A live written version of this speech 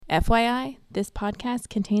FYI, this podcast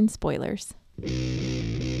contains spoilers. Hey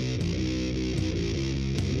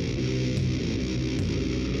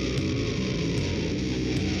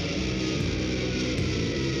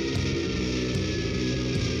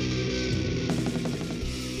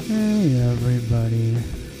everybody,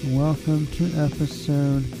 welcome to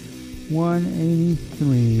episode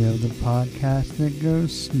 183 of the podcast that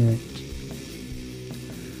goes snicked.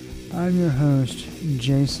 I'm your host,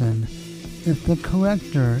 Jason. If the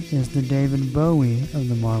collector is the David Bowie of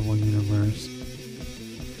the Marvel Universe,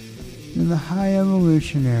 then the High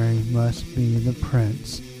Evolutionary must be the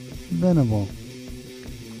Prince, Venable.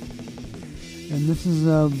 And this is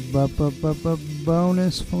a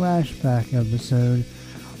bonus flashback episode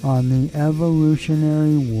on the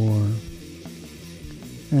Evolutionary War.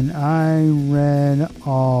 And I read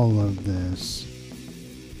all of this.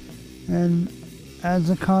 And as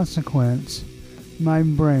a consequence, my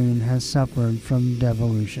brain has suffered from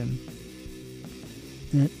devolution.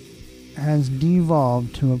 It has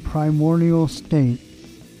devolved to a primordial state,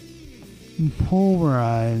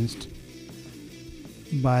 pulverized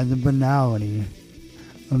by the banality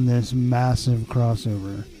of this massive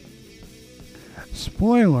crossover.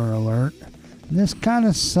 Spoiler alert, this kind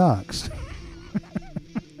of sucks.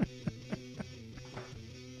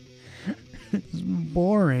 It's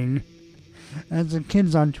boring. As the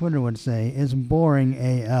kids on Twitter would say, it's boring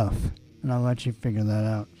AF. And I'll let you figure that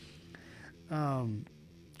out.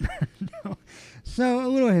 So, a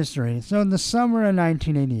little history. So, in the summer of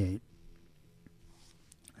 1988,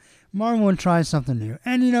 Marvel would try something new.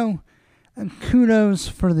 And, kudos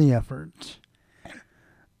for the effort.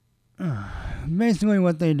 Basically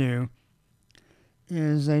what they do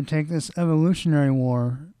is they take this Evolutionary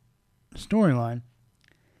War storyline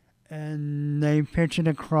and they pitch it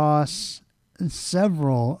across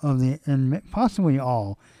several of the, and possibly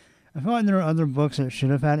all. I feel like there are other books that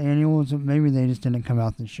should have had annuals, but maybe they just didn't come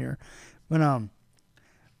out this year. But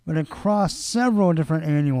across several different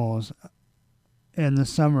annuals in the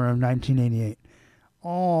summer of 1988,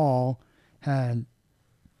 all had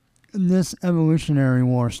this Evolutionary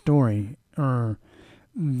War story, or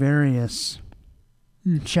various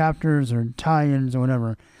chapters or tie-ins or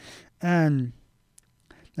whatever, and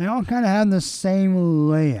they all kind of have the same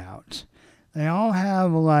layout. They all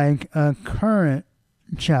have like a current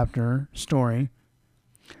chapter story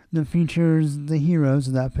that features the heroes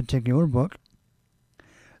of that particular book.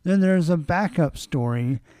 Then there's a backup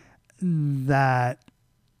story that,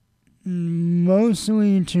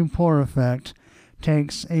 mostly to poor effect,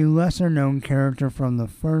 takes a lesser known character from the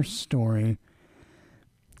first story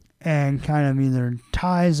and kind of either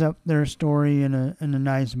ties up their story in a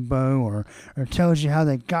nice bow, or tells you how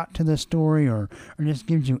they got to the story, or just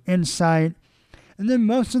gives you insight. And then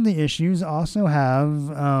most of the issues also have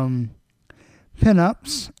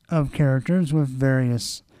pin-ups of characters with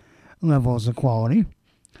various levels of quality.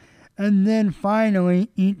 And then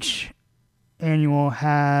finally, each annual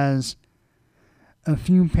has a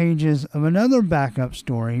few pages of another backup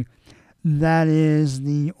story that is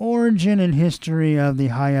the origin and history of the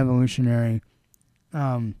High Evolutionary,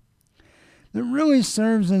 that really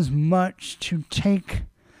serves as much to take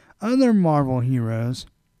other Marvel heroes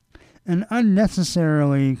and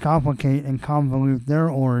unnecessarily complicate and convolute their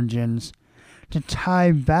origins to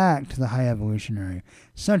tie back to the High Evolutionary,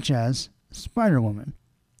 such as Spider-Woman,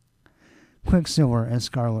 Quicksilver and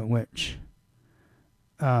Scarlet Witch,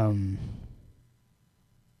 and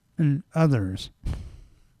others.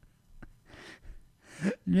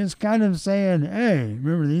 Just kind of saying, hey,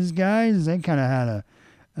 remember these guys? They kind of had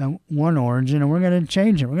a one origin, and we're going to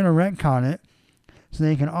change it. We're going to retcon it so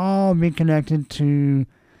they can all be connected to,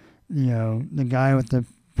 the guy with the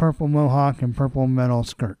purple mohawk and purple metal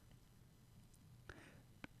skirt.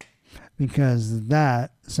 Because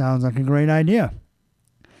that sounds like a great idea.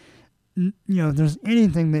 If there's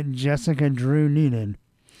anything that Jessica Drew needed,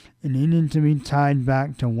 it needed to be tied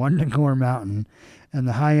back to Wundagore Mountain and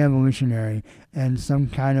the High Evolutionary and some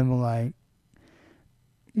kind of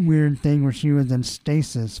weird thing where she was in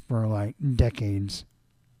stasis for decades.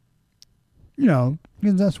 Because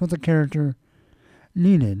that's what the character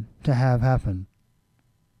needed to have happen.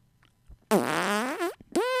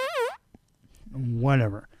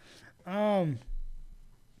 Whatever.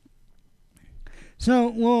 So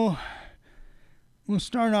we'll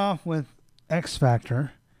start off with X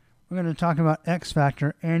Factor. We're going to talk about X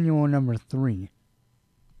Factor Annual number 3.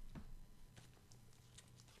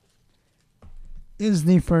 Is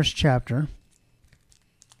the first chapter.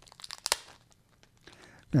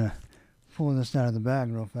 Gonna pull this out of the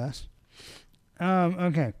bag real fast.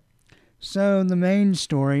 Okay. So the main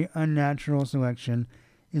story, Unnatural Selection,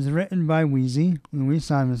 is written by Wheezy, Louis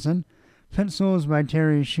Simonson. Pencils by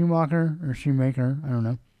Terry Shoemaker, I don't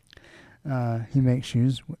know. He makes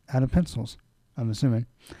shoes out of pencils, I'm assuming.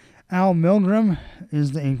 Al Milgram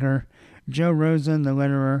is the inker. Joe Rosen, the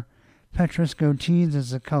letterer. Petrus Gotees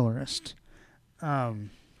is the colorist. Okay,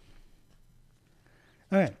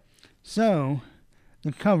 so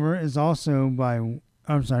the cover is also by,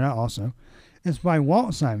 I'm sorry, not also. It's by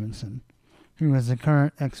Walt Simonson, who is the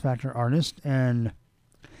current X Factor artist, and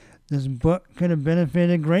this book could have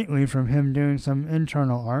benefited greatly from him doing some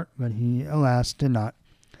internal art, but he, alas, did not.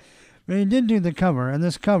 But he did do the cover, and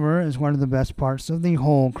this cover is one of the best parts of the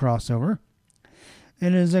whole crossover.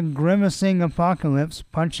 It is a grimacing Apocalypse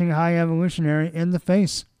punching High Evolutionary in the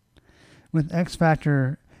face, with X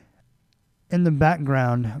Factor in the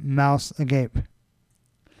background, mouth agape.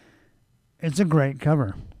 It's a great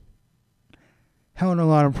cover. Held a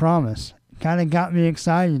lot of promise. Kind of got me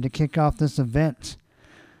excited to kick off this event.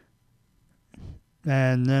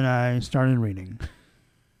 And then I started reading.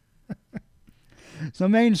 So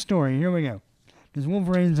main story, here we go. Because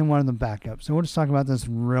Wolverine's in one of the backups. So we'll just talk about this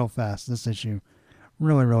real fast, this issue.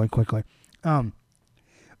 Really, really quickly.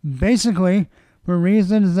 Basically, for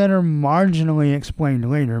reasons that are marginally explained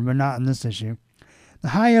later, but not in this issue, the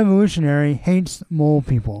High Evolutionary hates mole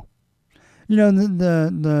people. You know,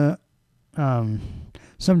 the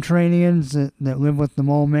subterraneans that live with the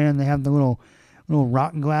mole man, they have the little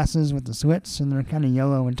rock glasses with the slits, and they're kind of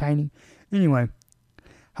yellow and tiny. Anyway,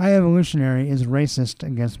 High Evolutionary is racist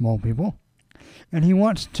against mole people, and he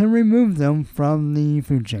wants to remove them from the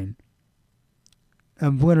food chain.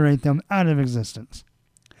 Obliterate them out of existence.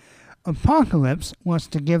 Apocalypse wants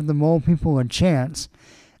to give the mole people a chance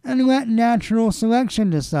and let natural selection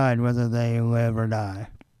decide whether they live or die.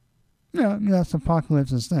 You know, that's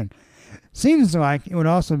Apocalypse's thing. Seems like it would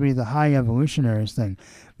also be the High Evolutionary's thing.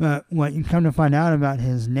 But what you come to find out about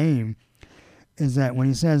his name is that when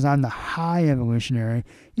he says, I'm the High Evolutionary,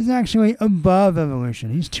 he's actually above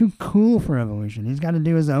evolution. He's too cool for evolution. He's got to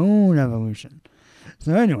do his own evolution.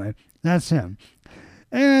 So anyway, that's him.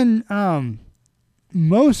 And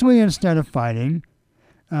mostly instead of fighting,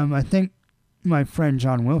 I think my friend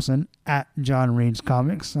John Wilson, at John Reads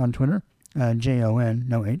Comics on Twitter, Jon,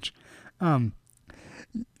 no H,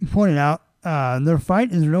 pointed out their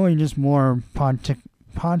fight is really just more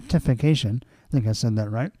pontification. I think I said that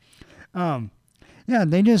right. Yeah,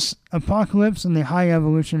 they just, Apocalypse and the High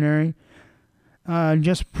Evolutionary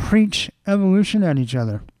just preach evolution at each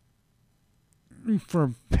other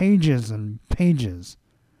for pages and pages.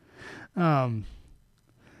 But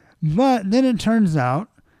then it turns out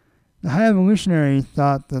the High Evolutionary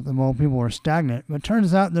thought that the mole people were stagnant, but it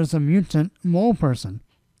turns out there's a mutant mole person.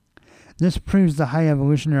 This proves the High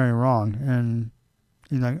Evolutionary wrong, and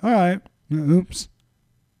he's like, all right, oops.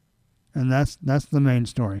 And that's the main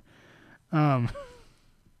story.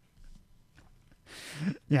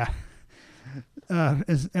 Yeah.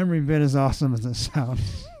 It's every bit as awesome as it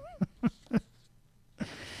sounds.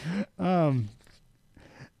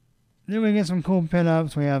 Then we get some cool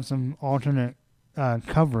pinups. We have some alternate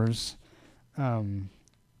covers, including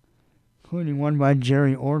one by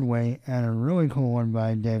Jerry Ordway and a really cool one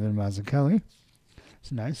by David Mazzucchelli.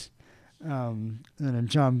 It's nice. And a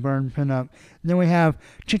John Byrne pinup. Then we have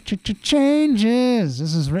Changes.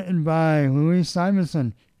 This is written by Louis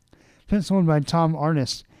Simonson, penciled by Tom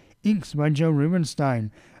Artis, inks by Joe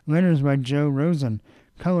Rubenstein, letters by Joe Rosen,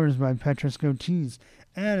 colors by Petrus Gotees.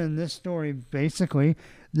 And in this story, basically,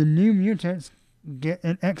 the New Mutants get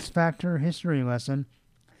an X Factor history lesson.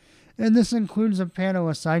 And this includes a panel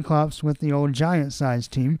of Cyclops with the old giant-size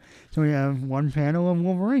team. So we have one panel of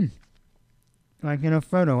Wolverine, like in a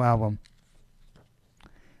photo album.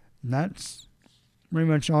 And that's pretty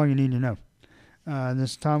much all you need to know.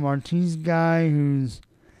 This Tom Artis guy who's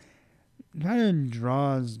kind of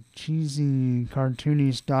draws cheesy,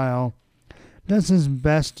 cartoony style, does his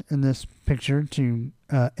best in this picture to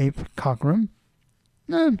ape Cockrum.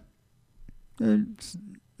 It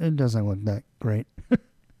doesn't look that great.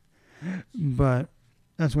 But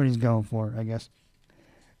that's what he's going for, I guess.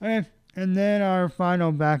 Okay, and then our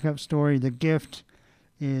final backup story, The Gift,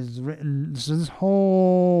 is written. This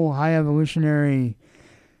whole High Evolutionary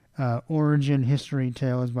origin history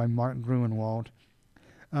tale is by Mark Gruenwald.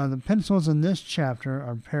 The pencils in this chapter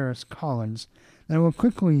are Paris Collins. Then we'll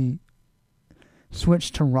quickly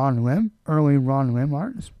switch to Ron Lim, early Ron Lim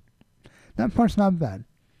art. That part's not bad.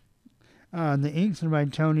 The inks are by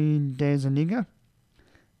Tony DeZuniga,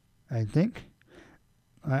 I think.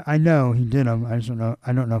 I know he did them.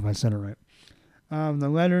 I don't know if I said it right. The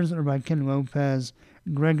letters are by Ken Lopez.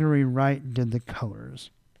 Gregory Wright did the colors.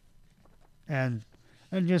 And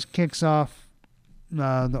it just kicks off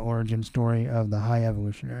the origin story of the High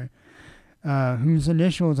Evolutionary, whose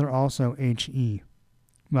initials are also H.E.,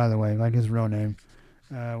 by the way, like his real name.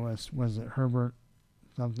 Was it Herbert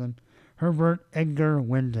something? Herbert Edgar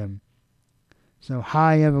Wyndham. So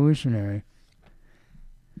High Evolutionary.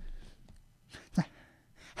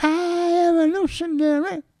 High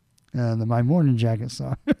Evolutionary. The My Morning Jacket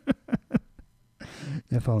song.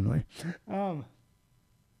 If only.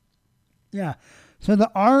 Yeah. So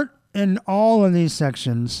the art in all of these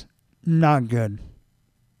sections, not good.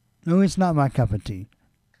 No, it's not my cup of tea.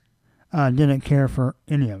 Didn't care for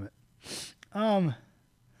any of it.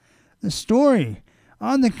 The story.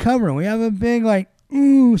 On the cover, we have a big,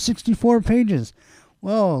 64 pages.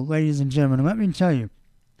 Well, ladies and gentlemen, let me tell you.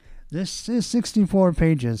 This is 64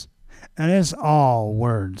 pages, and it's all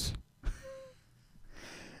words.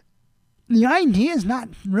 The idea is not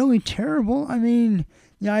really terrible. I mean,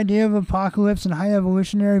 the idea of apocalypse and high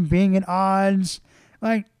evolutionary being at odds,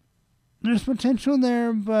 there's potential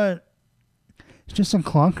there, but it's just a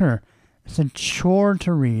clunker. It's a chore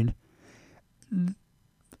to read.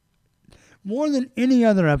 More than any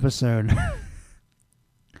other episode.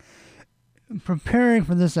 Preparing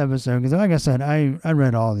for this episode, because like I said, I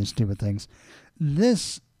read all these stupid things.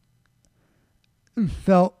 This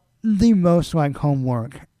felt the most like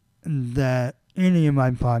homework that any of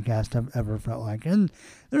my podcasts have ever felt like. And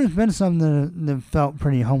there's been some that felt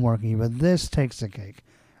pretty homeworky, but this takes the cake.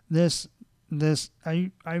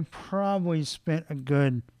 I probably spent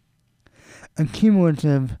a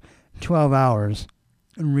cumulative 12 hours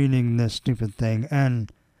reading this stupid thing,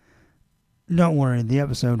 and don't worry, the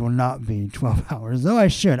episode will not be 12 hours, though I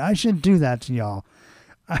should do that to y'all.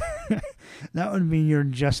 That would be your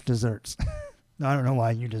just desserts. I don't know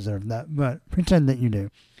why you deserve that, but pretend that you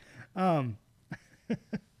do.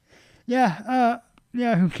 Yeah,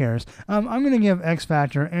 who cares? I'm going to give X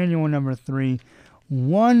Factor Annual Number 3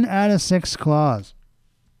 1 out of 6 claws.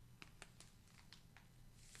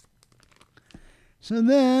 So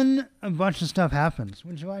then a bunch of stuff happens.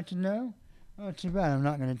 Would you like to know? Oh, too bad. I'm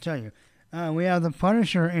not going to tell you. We have the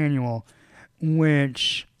Punisher Annual,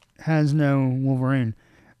 which has no Wolverine,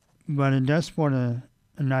 but it does sport a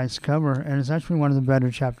nice cover, and it's actually one of the better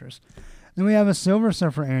chapters. Then we have a Silver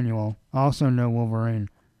Surfer Annual, also no Wolverine.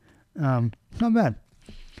 Not bad.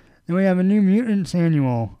 Then we have a New Mutants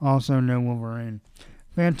Annual, also no Wolverine.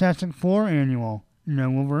 Fantastic Four Annual, no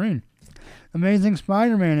Wolverine. Amazing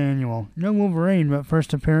Spider-Man Annual, no Wolverine, but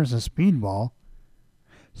first appearance of Speedball.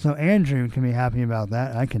 So Andrew can be happy about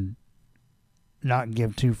that. I can not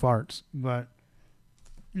give two farts, but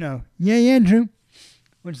yay Andrew.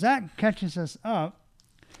 Which that catches us up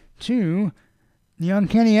to the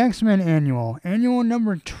Uncanny X-Men Annual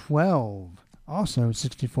number 12, also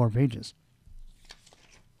 64 pages.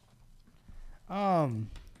 So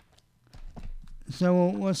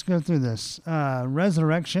let's go through this.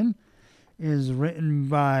 Resurrection is written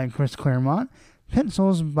by Chris Claremont,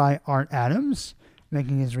 pencils by Art Adams,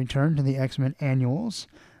 making his return to the X-Men Annuals.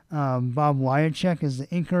 Bob Wyacek is the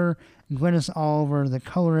inker, Glynis Oliver the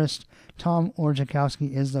colorist, Tom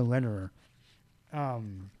Orzechowski is the letterer.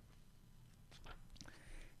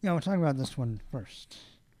 We'll talk about this one first.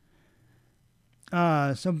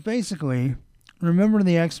 So basically, remember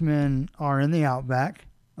the X-Men are in the Outback.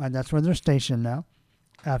 That's where they're stationed now,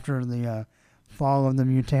 after the fall of the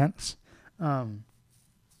mutants. So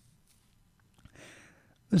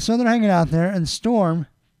they're hanging out there, and Storm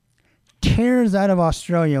tears out of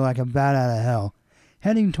Australia like a bat out of hell,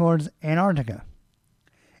 heading towards Antarctica.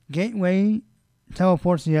 Gateway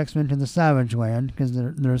teleports the X-Men to the Savage Land, because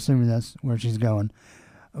they're assuming that's where she's going,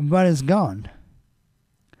 but it's gone.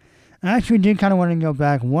 I actually did kind of want to go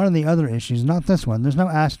back one of the other issues, not this one. There's no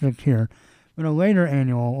asterisk here, but a later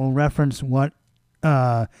annual will reference what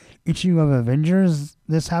issue of Avengers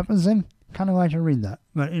this happens in. Kind of like to read that.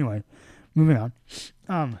 But anyway, moving on.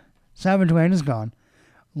 Savage Land is gone.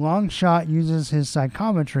 Longshot uses his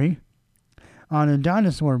psychometry on a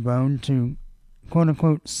dinosaur bone to,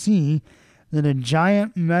 quote-unquote, see that a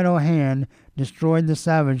giant metal hand destroyed the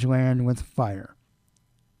Savage Land with fire.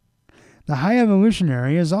 The High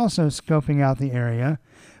Evolutionary is also scoping out the area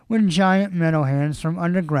when giant metal hands from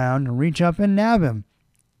underground reach up and nab him.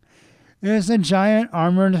 It is a giant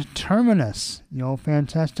armored Terminus, the old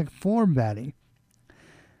Fantastic Four baddie.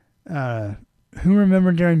 Who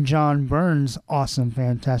remember during John Byrne's awesome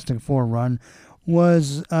Fantastic Four run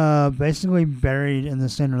was basically buried in the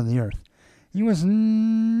center of the earth. He was,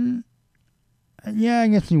 I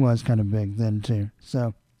guess he was kind of big then too.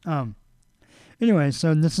 So, anyway,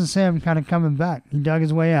 so this is Sam kind of coming back. He dug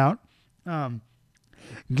his way out.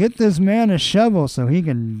 Get this man a shovel so he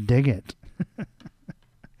can dig it.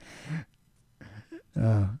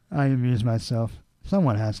 I amuse myself.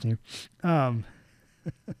 Someone has to.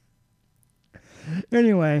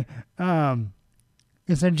 Anyway,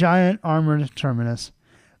 it's a giant armored terminus.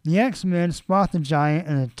 The X-Men spot the giant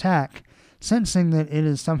and attack, sensing that it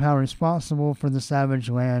is somehow responsible for the Savage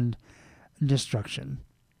Land destruction.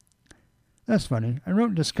 That's funny. I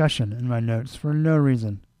wrote discussion in my notes for no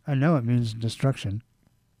reason. I know it means destruction.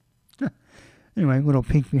 Anyway, little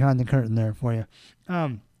peek behind the curtain there for you.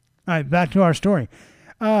 All right, back to our story.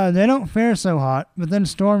 They don't fare so hot, but then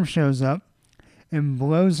Storm shows up and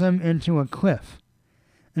blows them into a cliff.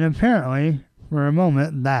 And apparently, for a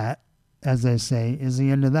moment, that, as they say, is the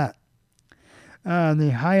end of that.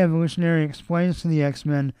 The High Evolutionary explains to the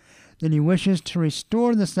X-Men that he wishes to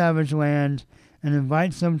restore the Savage Land and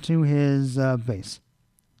invites them to his base.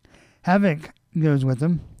 Havoc goes with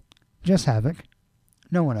them. Just Havoc.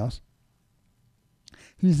 No one else.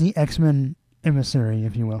 He's the X-Men emissary,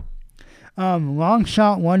 if you will.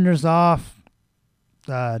 Longshot wanders off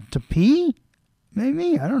to pee?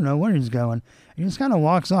 Maybe? I don't know where he's going. He just kind of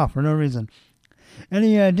walks off for no reason. And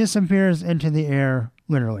he disappears into the air,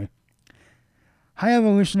 literally. High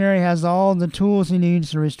Evolutionary has all the tools he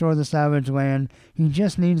needs to restore the Savage Land. He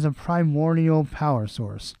just needs a primordial power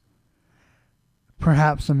source.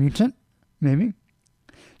 Perhaps a mutant? Maybe.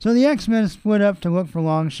 So the X-Men split up to look for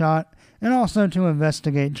Longshot and also to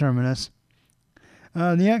investigate Terminus.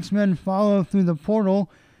 The X-Men follow through the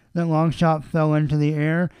portal that Longshot fell into the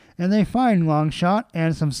air, and they find Longshot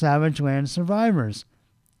and some Savage Land survivors.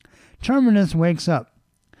 Terminus wakes up.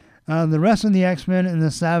 The rest of the X-Men and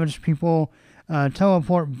the Savage people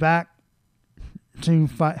teleport back to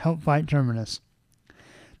help fight Terminus.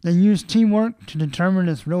 They use teamwork to determine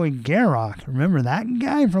it's really Garrock. Remember that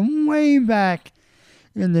guy from way back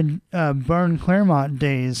in the Byrne Claremont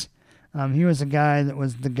days? He was a guy that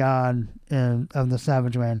was the god of the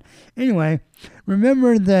Savage Land. Anyway,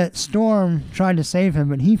 remember that Storm tried to save him,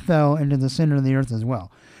 but he fell into the center of the earth as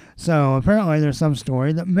well. So apparently there's some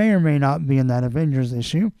story that may or may not be in that Avengers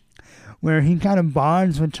issue, where he kind of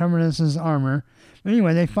bonds with Terminus's armor. But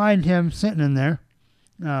anyway, they find him sitting in there.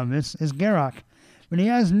 It's Garrock. But he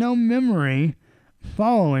has no memory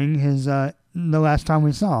following his the last time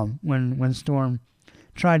we saw him, when Storm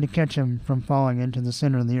tried to catch him from falling into the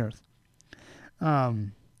center of the earth. So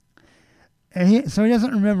he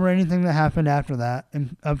doesn't remember anything that happened after that,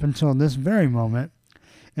 and up until this very moment.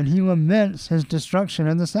 And he laments his destruction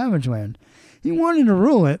of the Savage Land. He wanted to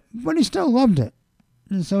rule it, but he still loved it.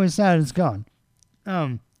 And so he's sad it's gone.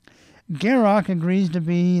 Garrock agrees to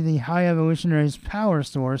be the High Evolutionary's power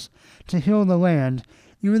source to heal the land,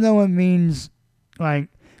 even though it means, like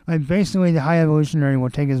basically the High Evolutionary will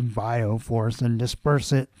take his bio-force and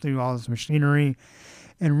disperse it through all this machinery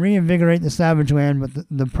and reinvigorate the Savage Land, but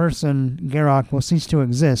the person, Garrock, will cease to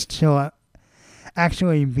exist. He'll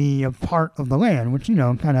actually be a part of the land, which, kind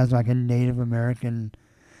of has like a Native American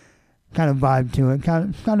kind of vibe to it.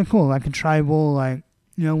 Kind of cool, like a tribal,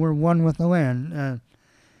 we're one with the land.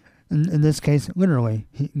 In this case, literally,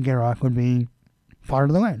 Garrock would be part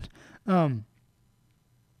of the land.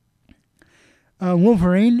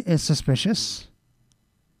 Wolverine is suspicious.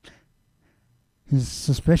 He's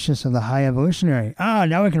suspicious of the High Evolutionary.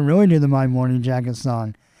 Now we can really do the My Morning Jacket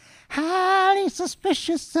song. Highly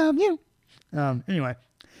suspicious of you. Anyway,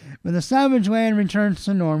 but the Savage Land returns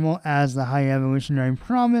to normal as the High Evolutionary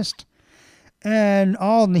promised, and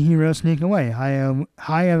all the heroes sneak away.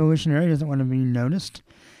 High Evolutionary doesn't want to be noticed,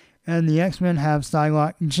 and the X-Men have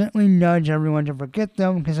Psylocke gently nudge everyone to forget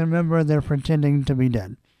them, because remember, they're pretending to be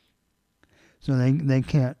dead. So they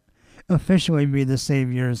can't officially be the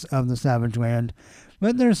saviors of the Savage Land,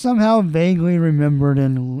 but they're somehow vaguely remembered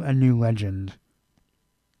in a new legend.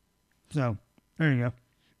 So, there you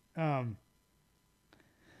go.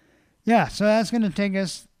 So that's going to take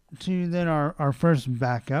us to then our first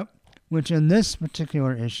backup, which in this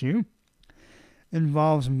particular issue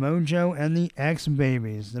involves Mojo and the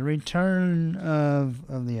X-Babies, the return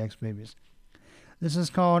of the X-Babies. This is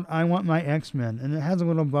called I Want My X-Men, and it has a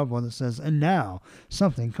little bubble that says, and now,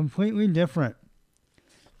 something completely different.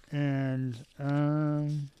 And,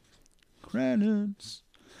 credits.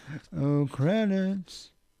 Oh,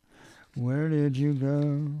 credits. Where did you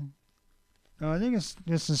go? Oh, I think it's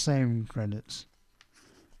just the same credits.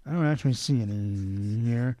 I don't actually see any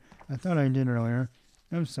here. I thought I did earlier.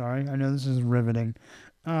 I'm sorry. I know this is riveting.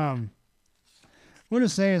 We'll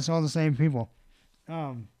just say it's all the same people.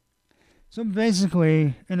 So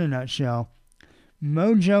basically, in a nutshell,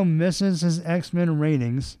 Mojo misses his X-Men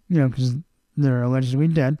ratings, because they're allegedly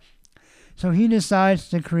dead. So he decides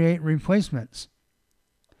to create replacements.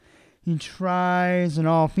 He tries an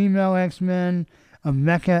all-female X-Men, a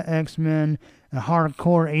mecha X-Men, a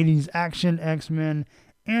hardcore 80s action X-Men,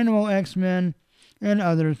 Animal X-Men, and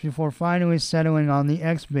others before finally settling on the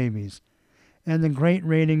X-Babies. And the great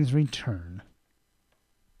ratings return.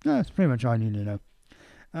 That's pretty much all I need to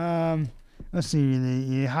know. Let's see,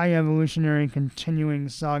 the High Evolutionary continuing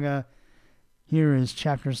saga. Here is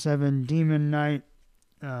Chapter 7, Demon Knight.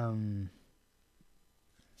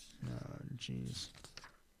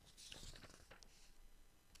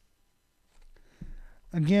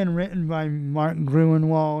 Again, written by Mark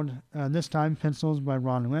Gruenwald. This time, pencils by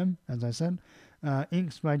Ron Lim, as I said.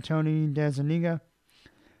 Inks by Tony DeZuniga.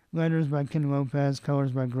 Letters by Ken Lopez.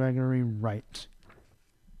 Colors by Gregory Wright.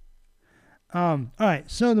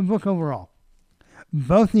 Alright, so the book overall.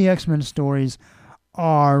 Both the X-Men stories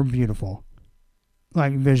are beautiful.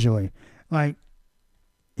 Like, visually. Like,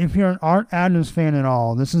 if you're an Art Adams fan at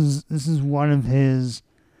all, this is one of his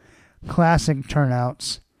classic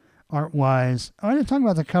turnouts, art-wise. Oh, I didn't talk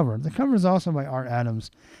about the cover. The cover is also by Art Adams,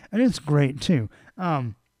 and it's great, too. We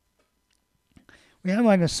have,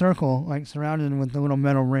 like, a circle, like, surrounded with the little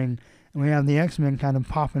metal ring, and we have the X-Men kind of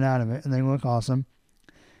popping out of it, and they look awesome.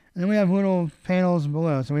 And then we have little panels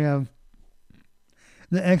below. So we have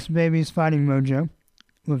the X-Babies fighting Mojo.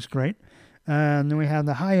 Looks great. And then we have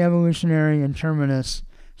the High Evolutionary and Terminus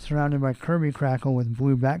surrounded by Kirby Crackle with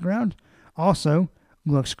blue background. Also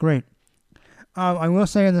looks great. I will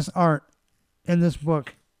say in this art, in this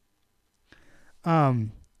book, Art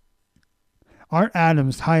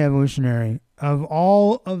Adams' High Evolutionary, of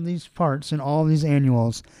all of these parts and all of these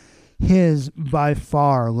annuals, his by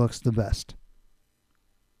far looks the best.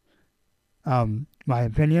 My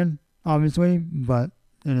opinion, obviously, but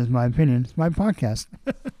it is my opinion. It's my podcast.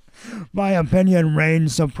 My opinion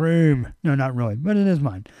reigns supreme. No, not really, but it is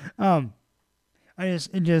mine.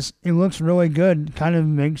 It looks really good. Kind of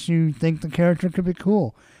makes you think the character could be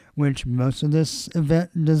cool, which most of this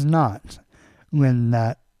event does not lend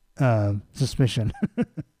that suspicion.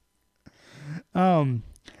 And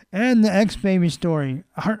the X-Baby story.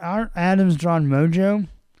 Art Adams drawn Mojo.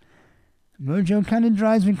 Mojo kind of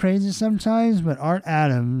drives me crazy sometimes, but Art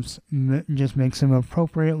Adams just makes him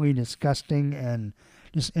appropriately disgusting and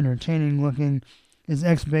just entertaining looking. His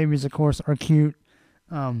X-Babies, of course, are cute.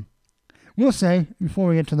 We'll say, before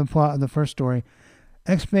we get to the plot of the first story,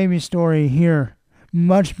 X-Baby story here,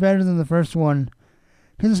 much better than the first one.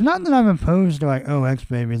 Because it's not that I'm opposed to, like, oh,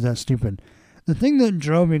 X-Babies, that's stupid. The thing that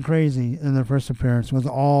drove me crazy in the first appearance was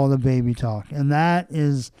all the baby talk. And that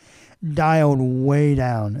is dialed way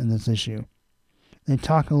down in this issue. They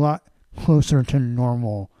talk a lot closer to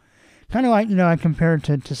normal. Kind of like, I compare it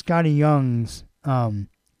to Scotty Young's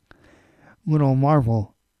little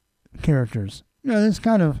Marvel characters. There's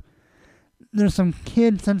some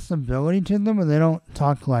kid sensibility to them, but they don't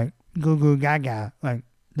talk like goo goo gaga, like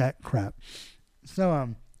that crap. So,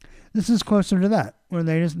 this is closer to that, where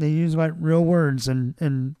they use like real words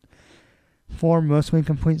and form mostly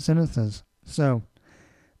complete sentences. So,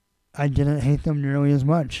 I didn't hate them nearly as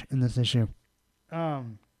much in this issue.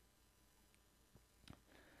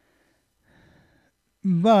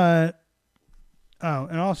 But,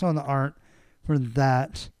 and also on the art for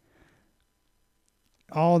that,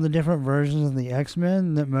 all the different versions of the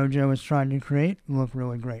X-Men that Mojo is trying to create look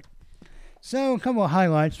really great. So, a couple of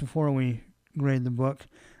highlights before we grade the book.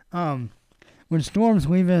 When Storm's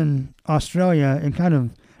leaving Australia, it kind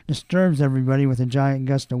of disturbs everybody with a giant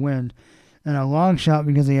gust of wind. And a long shot,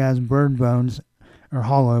 because he has bird bones, or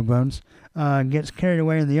hollow bones, gets carried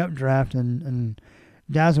away in the updraft, and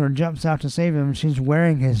Dazzler jumps out to save him. She's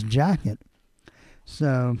wearing his jacket.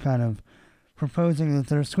 So, kind of proposing that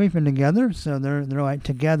they're sweeping together. So, they're like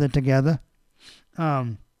together.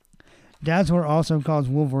 Dazzler also calls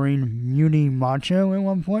Wolverine Muty Macho at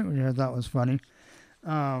one point, which I thought was funny.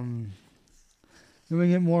 Then we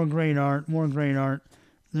get more great art.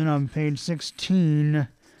 Then on page 16,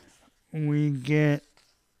 we get,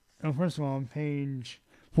 first of all, on page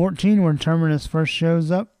 14, where Terminus first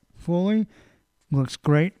shows up fully. Looks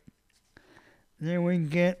great. Then we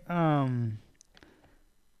get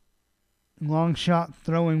Longshot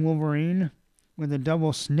throwing Wolverine with a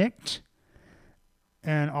double snicked.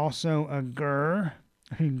 And also a grr.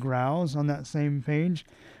 He growls on that same page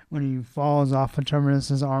when he falls off of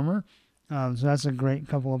Terminus's armor. So that's a great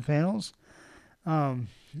couple of panels.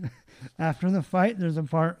 After the fight, there's a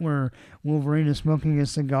part where Wolverine is smoking a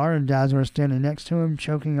cigar and Dazzler is standing next to him,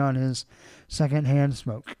 choking on his secondhand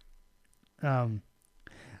smoke.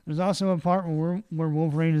 There's also a part where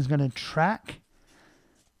Wolverine is going to track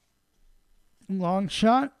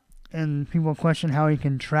Longshot, and people question how he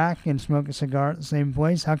can track and smoke a cigar at the same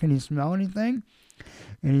place. How can he smell anything?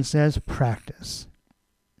 And he says, practice.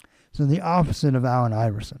 So the opposite of Allen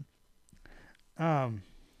Iverson.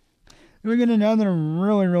 We get another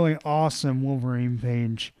really, really awesome Wolverine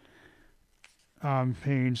page.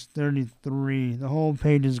 Page 33. The whole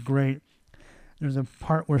page is great. There's a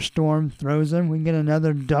part where Storm throws him. We get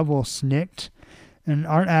another double snicked. And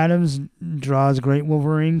Art Adams draws great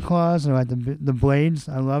Wolverine claws. I like the blades.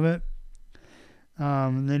 I love it.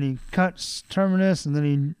 And then he cuts Terminus, and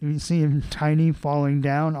then you see him tiny falling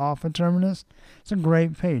down off of Terminus. It's a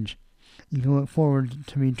great page. You can look forward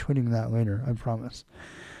to me tweeting that later, I promise.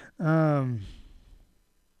 So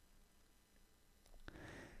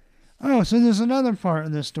there's another part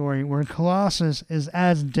of this story where Colossus is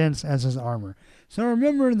as dense as his armor. So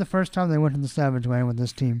remember the first time they went to the Savage Land with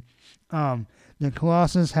this team, the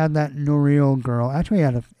Colossus had that Noreal girl. Actually,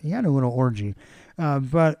 he had a little orgy,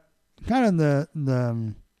 but kind of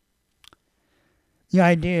the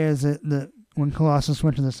idea is that when Colossus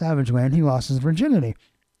went to the Savage Land, he lost his virginity,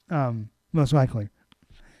 most likely.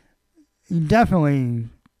 He definitely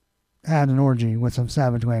had an orgy with some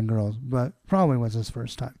Savage Land girls, but probably was his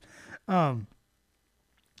first time.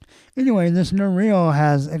 Anyway, this Noreal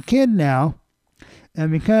has a kid now,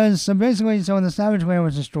 and so when the Savage Land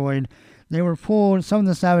was destroyed, they were pulled, some of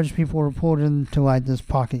the Savage people were pulled into like this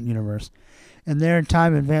pocket universe, and their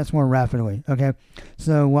time advanced more rapidly, okay?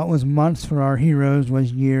 So what was months for our heroes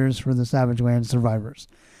was years for the Savage Land survivors.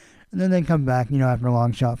 And then they come back, after a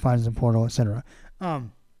long shot, finds the portal, etc.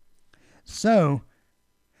 So,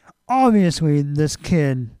 obviously, this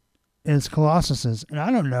kid is Colossus's, and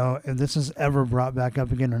I don't know if this is ever brought back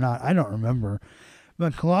up again or not. I don't remember.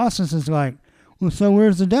 But Colossus is like, well, so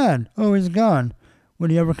where's the dad? Oh, he's gone. Would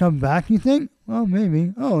he ever come back, you think? Well,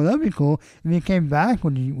 maybe. Oh, that'd be cool. If he came back,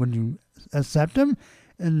 would you accept him?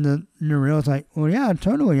 And the Noreal's like, well, yeah,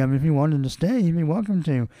 totally. I mean, if he wanted to stay, he'd be welcome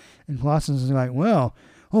to. And Colossus is like, well,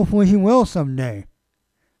 hopefully he will someday.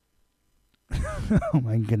 Oh,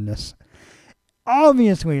 my goodness.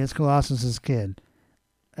 Obviously, it's Colossus's kid.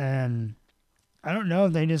 And I don't know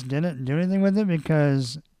if they just didn't do anything with it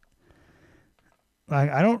because, like,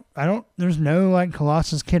 there's no, like,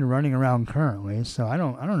 Colossus kid running around currently, so I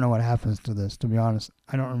don't know what happens to this, to be honest.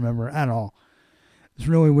 I don't remember at all. It's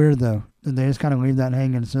really weird, though, that they just kind of leave that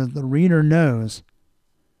hanging so that the reader knows,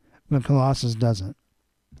 but Colossus doesn't.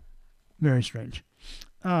 Very strange.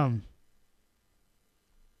 And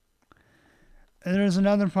there's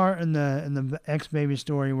another part in the X-Baby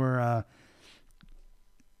story where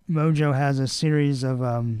Mojo has a series of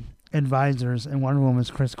advisors, and one of them is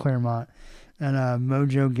Chris Claremont. And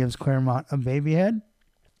Mojo gives Claremont a baby head.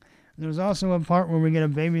 There's also a part where we get a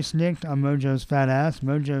baby snicked on Mojo's fat ass.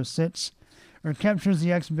 Mojo captures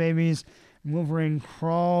the X-Babies. Wolverine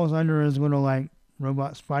crawls under his little, like,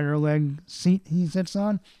 robot spider leg seat he sits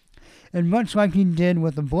on. And much like he did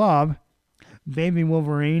with the Blob, baby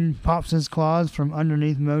Wolverine pops his claws from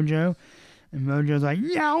underneath Mojo. And Mojo's like,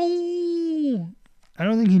 yow! I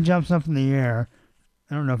don't think he jumps up in the air.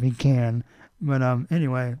 I don't know if he can. But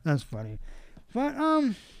anyway, that's funny. But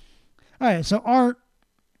alright, so art,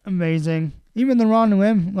 amazing. Even the Ron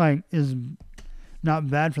Lim, like, is not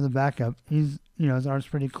bad for the backup. His art's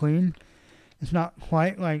pretty clean. It's not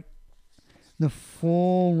quite like the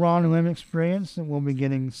full Ron Lim experience that we'll be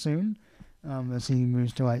getting soon, as he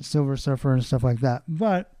moves to like Silver Surfer and stuff like that.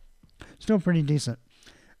 But still pretty decent.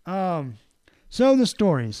 So the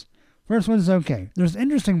stories. First one's okay. There's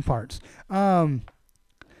interesting parts.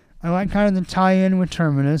 I like kind of the tie-in with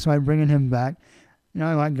Terminus, so I'm bringing him back.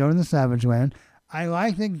 I like going to the Savage Land. I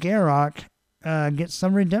like that Garrock gets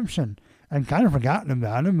some redemption. I'd kind of forgotten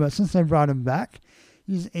about him, but since they brought him back,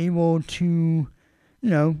 he's able to,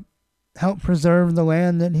 help preserve the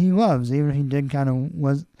land that he loves, even if he did kind of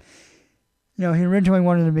was, he originally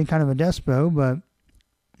wanted to be kind of a despo, but,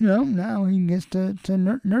 now he gets to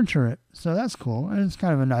nurture it. So that's cool. And it's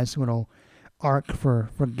kind of a nice little arc for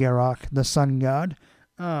Garrock, the sun god.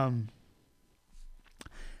 The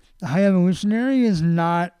High Evolutionary is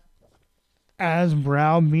not as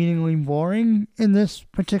brow-beatingly boring in this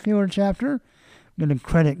particular chapter. I'm going to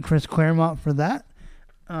credit Chris Claremont for that.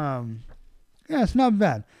 It's not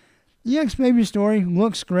bad. The X-Baby story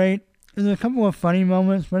looks great. There's a couple of funny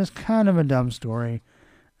moments, but it's kind of a dumb story.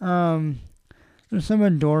 There's some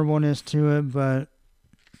adorableness to it, but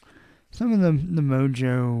some of the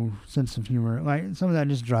Mojo sense of humor, like some of that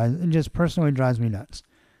just personally drives me nuts.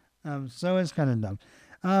 So it's kind of dumb.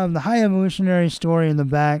 The High Evolutionary story in the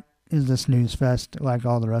back is the snooze fest, like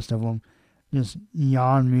all the rest of them. Just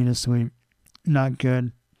yawn me to sleep. Not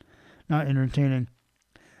good. Not entertaining.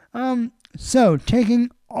 So, taking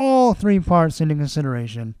all three parts into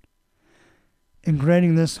consideration and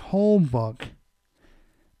grading this whole book,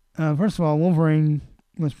 first of all, Wolverine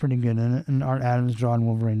was pretty good in it, and Art Adams drawing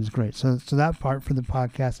Wolverine is great. So that part for the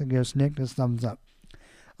podcast, that goes Nick, just thumbs up.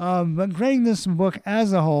 But grading this book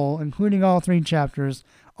as a whole, including all 3 chapters,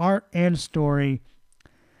 art and story,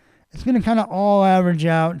 it's going to kind of all average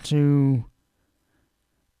out to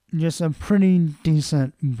just a pretty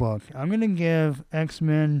decent book. I'm going to give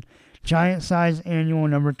X-Men Giant Size Annual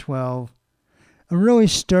number 12 a really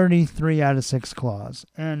sturdy 3 out of 6 claws.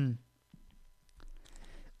 And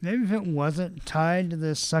maybe if it wasn't tied to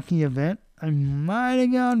this sucky event, I might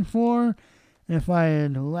have gone 4. And if I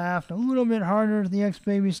had laughed a little bit harder at the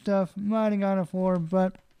X-Baby stuff, might have gone a 4.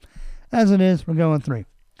 But as it is, we're going 3.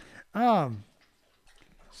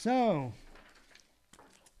 So,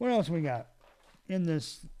 what else we got in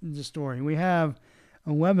this story? We have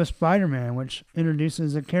a Web of Spider-Man, which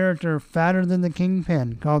introduces a character fatter than the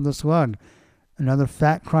Kingpin called the Slug, another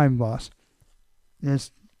fat crime boss. It's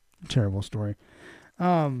a terrible story.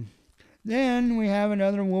 Then we have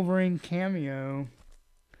another Wolverine cameo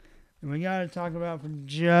that we got to talk about for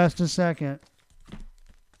just a second.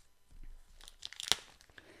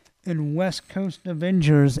 In West Coast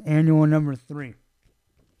Avengers Annual number 3.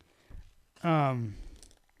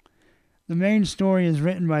 The main story is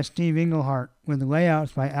written by Steve Englehart with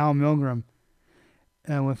layouts by Al Milgrom,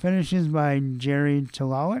 with finishes by Jerry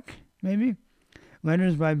Talalik, maybe.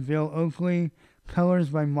 Letters by Bill Oakley, colors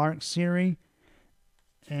by Mark Seary,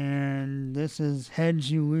 and this is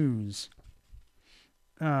Heads You Lose.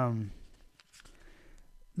 The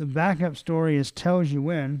backup story is Tells You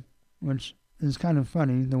When, which is kind of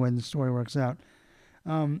funny the way the story works out.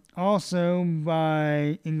 Also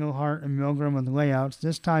by Englehart and Milgrom with layouts,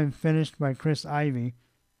 this time finished by Chris Ivey.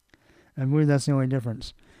 I believe that's the only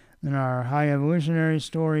difference. Then our High Evolutionary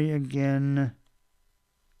story, again,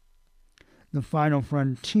 The Final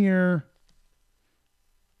Frontier,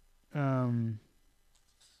 Chapter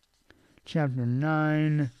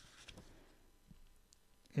 9,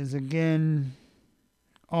 is again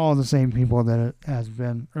all the same people that it has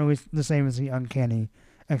been, or at least the same as the Uncanny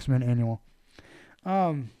X-Men Annual.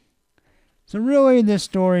 So really this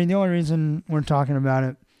story, the only reason we're talking about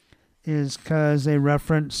it is because they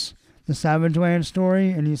reference the Savage Land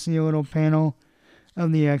story, and you see a little panel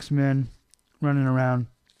of the X-Men running around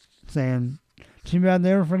saying, too bad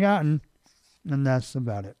they were forgotten, and that's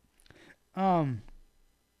about it.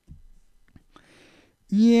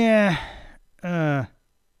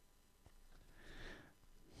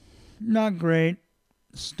 Not great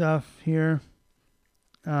stuff here.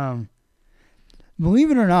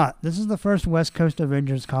 Believe it or not, this is the first West Coast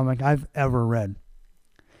Avengers comic I've ever read.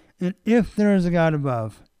 And if there is a God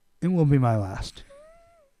above, it will be my last.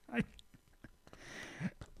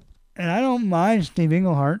 And I don't mind Steve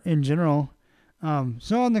Englehart in general.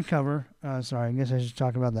 So on the cover, sorry, I guess I should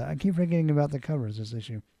talk about that. I keep forgetting about the covers this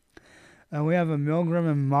issue. We have a Milgrom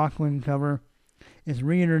and Mocklin cover. It's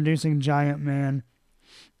reintroducing Giant Man.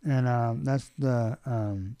 And that's the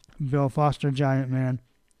Bill Foster Giant Man.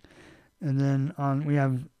 And then we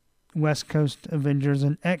have West Coast Avengers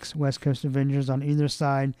and ex-West Coast Avengers on either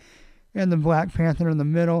side, and the Black Panther in the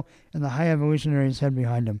middle, and the High Evolutionaries head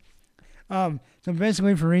behind him. So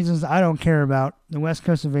basically, for reasons I don't care about, the West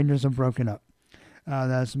Coast Avengers are broken up.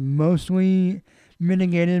 That's mostly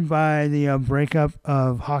mitigated by the breakup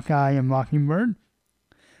of Hawkeye and Mockingbird.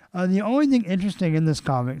 The only thing interesting in this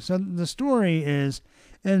comic, so the story is,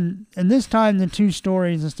 and this time the 2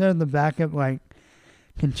 stories, instead of the backup, like,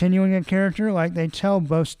 continuing a character, like, they tell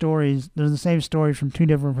both stories, they're the same story from 2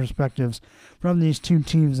 different perspectives from these 2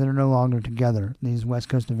 teams that are no longer together, these West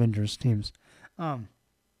Coast Avengers teams. And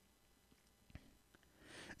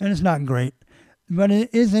it's not great, but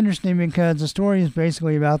it is interesting because the story is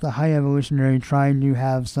basically about the High Evolutionary trying to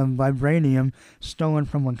have some vibranium stolen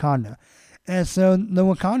from Wakanda. And so the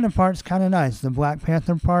Wakanda part's kind of nice. The Black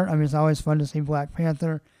Panther part, I mean, it's always fun to see Black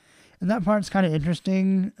Panther, and that part's kind of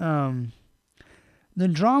interesting. The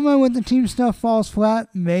drama with the team stuff falls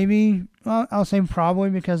flat, maybe. Well, I'll say probably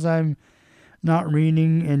because I'm not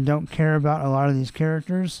reading and don't care about a lot of these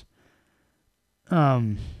characters.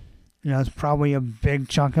 It's probably a big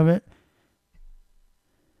chunk of it.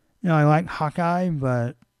 I like Hawkeye,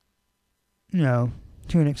 but, to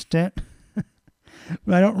an extent.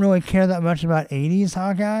 But I don't really care that much about 80s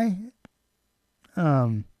Hawkeye.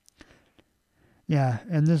 And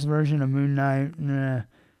this version of Moon Knight,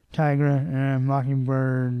 Tigra,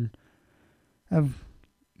 Mockingbird, I've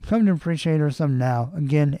come to appreciate her some now.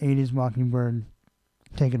 Again, 80s Mockingbird,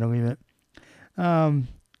 take it or leave it.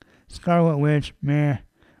 Scarlet Witch, meh.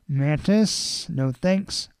 Mantis, no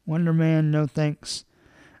thanks. Wonder Man, no thanks.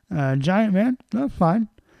 Giant Man, no, fine.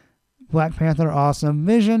 Black Panther, awesome.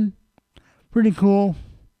 Vision, pretty cool.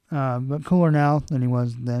 but cooler now than he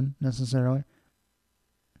was then, necessarily.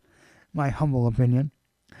 My humble opinion.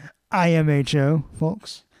 IMHO,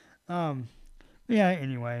 folks. Yeah,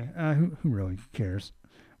 anyway, who really cares?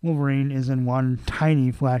 Wolverine is in one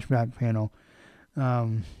tiny flashback panel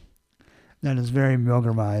that is very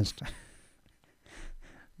Milgramized.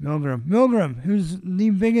 Milgram, who's the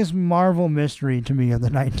biggest Marvel mystery to me of the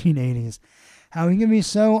 1980s. How he can be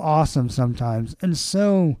so awesome sometimes and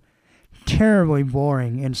so terribly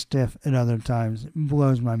boring and stiff at other times. It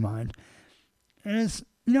blows my mind. And it's,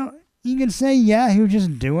 you can say, yeah, he was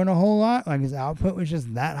just doing a whole lot, like his output was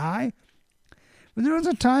just that high. But there was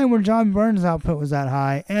a time where John Byrne's output was that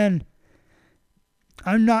high, and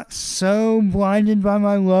I'm not so blinded by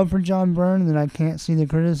my love for John Byrne that I can't see the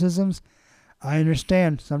criticisms. I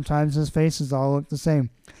understand. Sometimes his faces all look the same.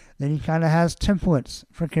 Then he kind of has templates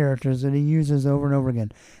for characters that he uses over and over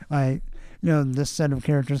again. Like, this set of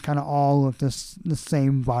characters kind of all look the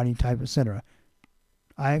same body type, etc.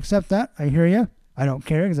 I accept that. I hear you. I don't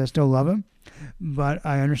care because I still love him. But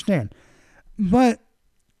I understand. But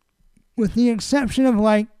with the exception of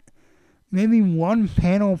like maybe one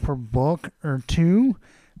panel per book or two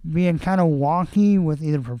being kind of wonky with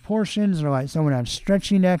either proportions or like someone had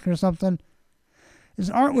stretchy neck or something, his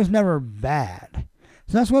art was never bad.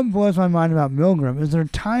 So that's what blows my mind about Milgram, is there are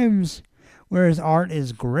times where his art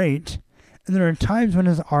is great, and there are times when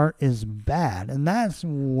his art is bad, and that's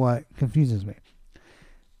what confuses me.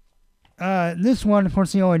 This one, of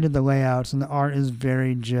course, he only did the layouts, and the art is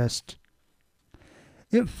very just...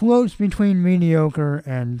 It floats between mediocre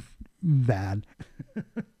and bad.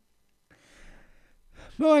 But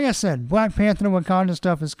like I said, Black Panther and Wakanda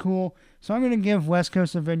stuff is cool, so I'm going to give West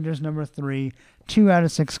Coast Avengers number 3 2 out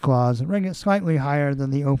of 6 claws, rank it slightly higher than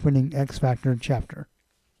the opening X Factor chapter.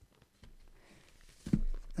 And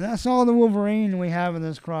that's all the Wolverine we have in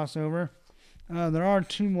this crossover. There are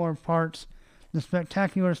 2 more parts. The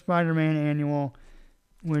Spectacular Spider-Man Annual,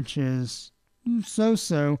 which is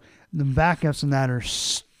so-so. The backups in that are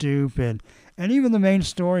stupid. And even the main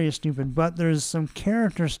story is stupid, but there's some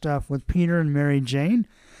character stuff with Peter and Mary Jane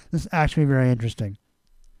that's actually very interesting.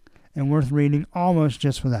 And worth reading almost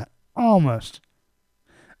just for that. Almost.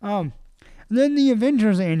 Then the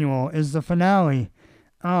Avengers Annual is the finale.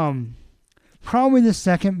 Probably the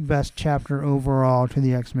second best chapter overall to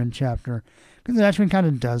the X-Men chapter, because it actually kind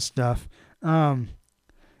of does stuff. And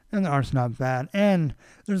the art's not bad. And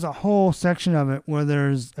there's a whole section of it where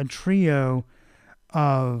there's a trio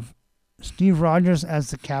of Steve Rogers as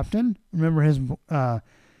the captain. Remember his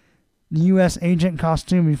the U.S. agent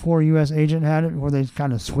costume before U.S. agent had it, before they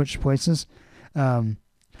kind of switched places.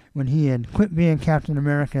 When he had quit being Captain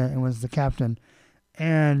America and was the captain.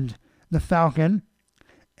 And the Falcon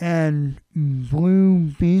and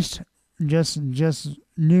Blue Beast, just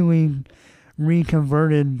newly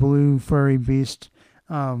reconverted blue furry beast.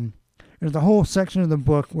 There's a whole section of the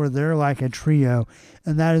book where they're like a trio,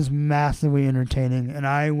 and that is massively entertaining, and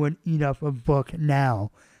I would eat up a book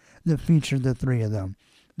now that featured the 3 of them.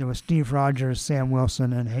 There was Steve Rogers, Sam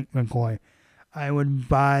Wilson, and Hank McCoy. I would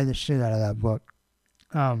buy the shit out of that book.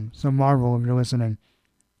 So Marvel, if you're listening,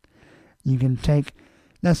 you can take...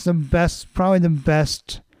 That's the best, probably the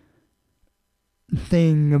best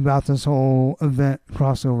thing about this whole event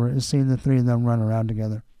crossover is seeing the 3 of them run around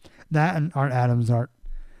together. That and Art Adams' art.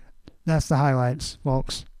 That's the highlights,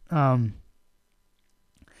 folks. Yeah,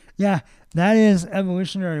 that is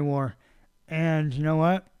Evolutionary War. And you know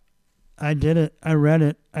what? I did it. I read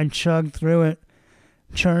it. I chugged through it,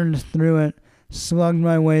 churned through it, slugged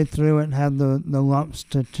my way through it, and had the lumps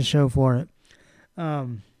to show for it.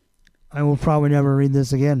 I will probably never read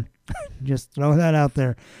this again. Just throw that out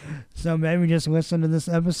there. So maybe just listen to this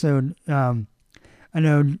episode. I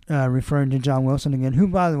know, referring to John Wilson again, who,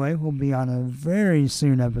 by the way, will be on a very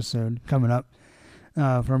soon episode coming up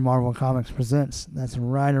for Marvel Comics Presents. That's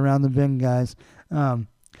right around the bend, guys.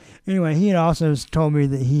 Anyway, he had also told me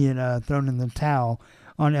that he had thrown in the towel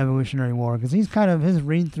on Evolutionary War, because he's kind of, his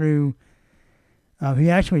read-through, he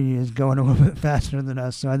actually is going a little bit faster than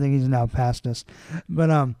us, so I think he's now past us. But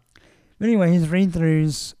anyway, his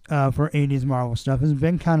read-throughs for 80s Marvel stuff has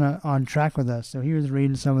been kind of on track with us, so he was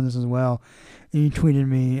reading some of this as well. He tweeted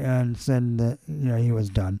me and said that, he was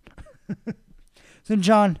done. So,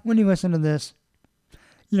 John, when you listen to this,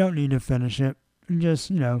 you don't need to finish it. Just,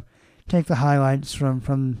 take the highlights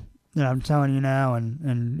from that I'm telling you now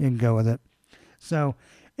and go with it. So,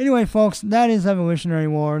 anyway, folks, that is Evolutionary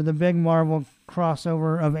War, the big Marvel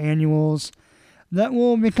crossover of annuals that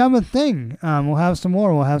will become a thing. We'll have some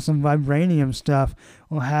more. We'll have some Vibranium stuff.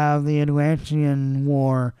 We'll have the Atlantean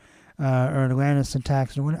War, or Atlantis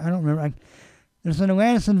attacks, or what, I don't remember. There's an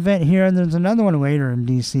Atlantis event here, and there's another one later in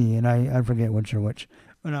DC, and I forget which or which.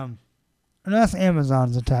 But that's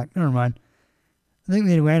Amazon's attack. Never mind. I think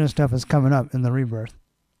the Atlantis stuff is coming up in the Rebirth.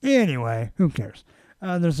 Anyway, who cares?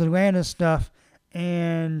 There's Atlantis stuff,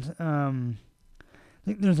 and I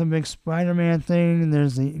think there's a big Spider-Man thing. And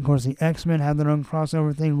there's of course, the X-Men have their own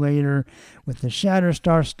crossover thing later with the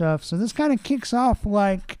Shatterstar stuff. So this kind of kicks off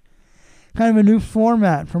like kind of a new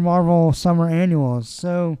format for Marvel Summer Annuals.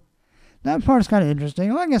 So that part's kind of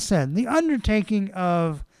interesting. Like I said, the undertaking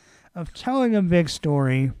of telling a big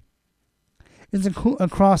story is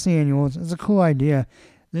across the annuals. It's a cool idea.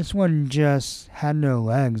 This one just had no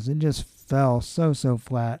legs. It just fell so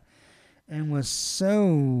flat and was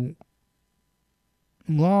so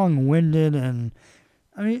long-winded. And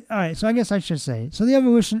I mean, all right. So I guess I should say. So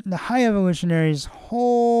the High Evolutionary's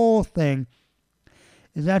whole thing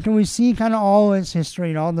is after we see kind of all his history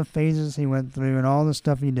and all the phases he went through and all the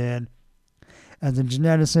stuff he did as a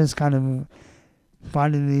geneticist, kind of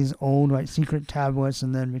finding these old like secret tablets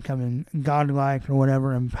and then becoming godlike or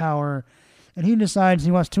whatever in power. And he decides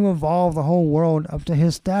he wants to evolve the whole world up to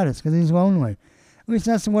his status because he's lonely. At least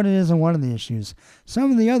that's what it is in one of the issues.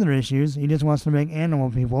 Some of the other issues, he just wants to make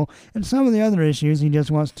animal people. And some of the other issues, he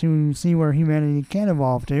just wants to see where humanity can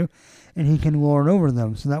evolve to, and he can lord over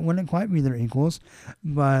them. So that wouldn't quite be their equals.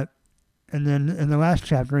 And then in the last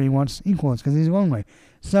chapter, he wants equals because he's lonely.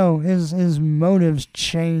 So his motives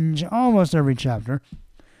change almost every chapter.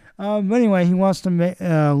 But anyway, he wants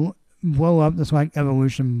to blow up this like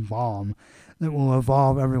evolution bomb that will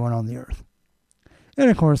evolve everyone on the Earth.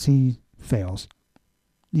 And of course, he fails.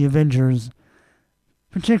 The Avengers,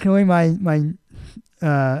 particularly my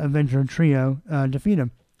Avenger trio, defeat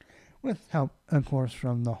him with help, of course,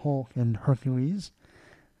 from the Hulk and Hercules.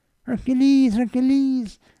 Hercules,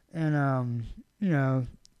 and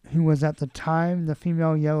who was at the time the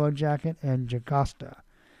female Yellow Jacket and Jocasta.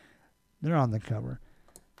 They're on the cover.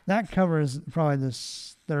 That cover is probably the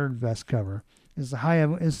third best cover. It's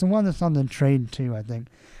the one that's on the trade too, I think.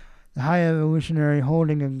 The High Evolutionary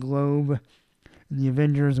holding a globe, and the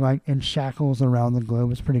Avengers like in shackles around the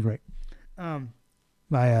globe. It's pretty great. By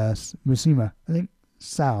Buscema, I think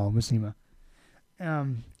Sal Buscema.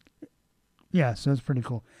 Yeah, so it's pretty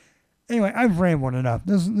cool. Anyway, I've rambled enough.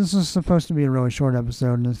 This is supposed to be a really short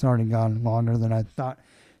episode, and it's already gone longer than I thought.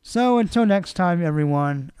 So until next time,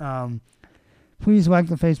 everyone, please like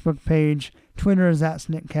the Facebook page. Twitter is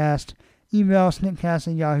 @SnickCast. Email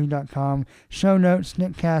snickcast@yahoo.com. Show notes,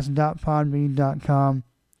 snickcast.podbean.com.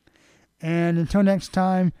 And until next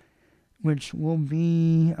time, which will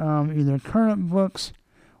be either current books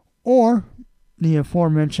or the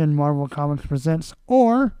aforementioned Marvel Comics Presents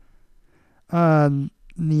or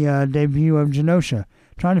the debut of Genosha.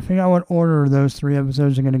 Trying to figure out what order those 3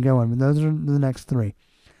 episodes are going to go in, but those are the next 3.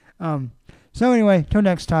 So anyway, till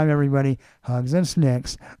next time, everybody, hugs and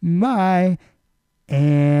snicks. Bye.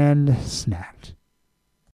 And snacked.